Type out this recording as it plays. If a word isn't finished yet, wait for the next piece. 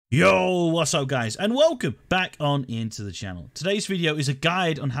Yo, what's up guys, and welcome back on into the channel. Today's video is a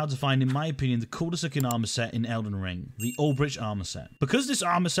guide on how to find, in my opinion, the coolest looking armor set in Elden Ring, the Alberich armor set. Because this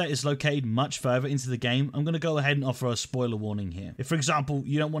armor set is located much further into the game, I'm going to go ahead and offer a spoiler warning here. If, for example,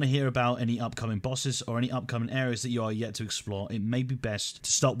 you don't want to hear about any upcoming bosses or any upcoming areas that you are yet to explore, it may be best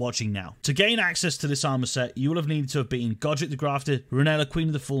to stop watching now. To gain access to this armor set, you will have needed to have beaten Godric the Grafter, Runella, Queen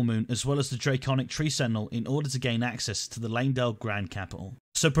of the Full Moon, as well as the Draconic Tree Sentinel in order to gain access to the Lanedale Grand Capital.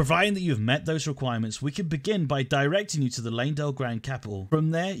 So providing that you have met those requirements, we can begin by directing you to the Lanedale Grand Capital. From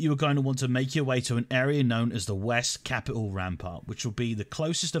there, you are going to want to make your way to an area known as the West Capital Rampart, which will be the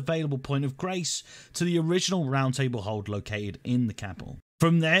closest available point of grace to the original Round Table hold located in the capital.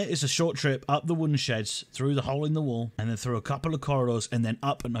 From there is a short trip up the wooden sheds, through the hole in the wall, and then through a couple of corridors, and then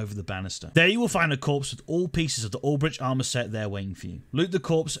up and over the banister. There you will find a corpse with all pieces of the Alberich armor set there waiting for you. Loot the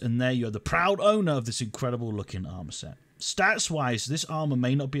corpse, and there you are the proud owner of this incredible looking armor set. Stats wise, this armor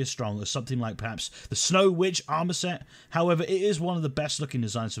may not be as strong as something like perhaps the Snow Witch armor set. However, it is one of the best looking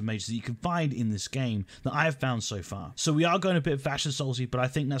designs for mages that you can find in this game that I have found so far. So we are going a bit fashion salty, but I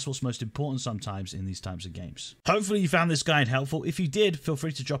think that's what's most important sometimes in these types of games. Hopefully you found this guide helpful. If you did, feel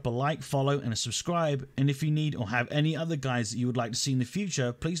free to drop a like, follow, and a subscribe. And if you need or have any other guides that you would like to see in the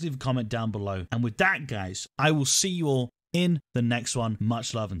future, please leave a comment down below. And with that, guys, I will see you all in the next one.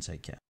 Much love and take care.